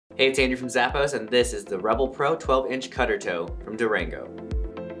Hey, it's Andrew from Zappos, and this is the Rebel Pro 12-inch cutter toe from Durango.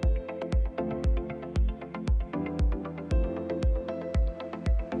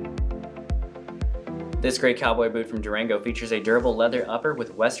 This great cowboy boot from Durango features a durable leather upper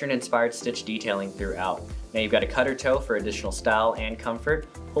with Western-inspired stitch detailing throughout. Now you've got a cutter toe for additional style and comfort,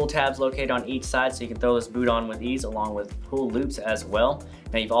 pull tabs located on each side so you can throw this boot on with ease, along with pull loops as well.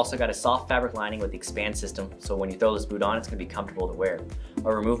 Now you've also got a soft fabric lining with the X-Pand system, so when you throw this boot on, it's going to be comfortable to wear.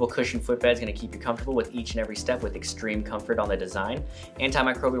 A removable cushion footbed is going to keep you comfortable with each and every step with extreme comfort on the design.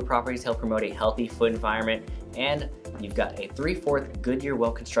 Antimicrobial properties help promote a healthy foot environment, and you've got a 3/4 Goodyear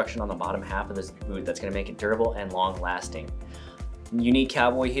welt construction on the bottom half of this boot that's going to make it durable and long-lasting. Unique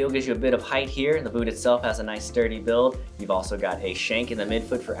cowboy heel gives you a bit of height here. The boot itself has a nice sturdy build. You've also got a shank in the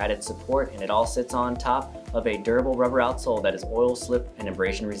midfoot for added support, and it all sits on top of a durable rubber outsole that is oil, slip, and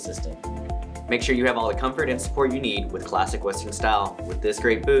abrasion resistant. Make sure you have all the comfort and support you need with classic Western style with this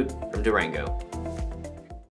great boot from Durango.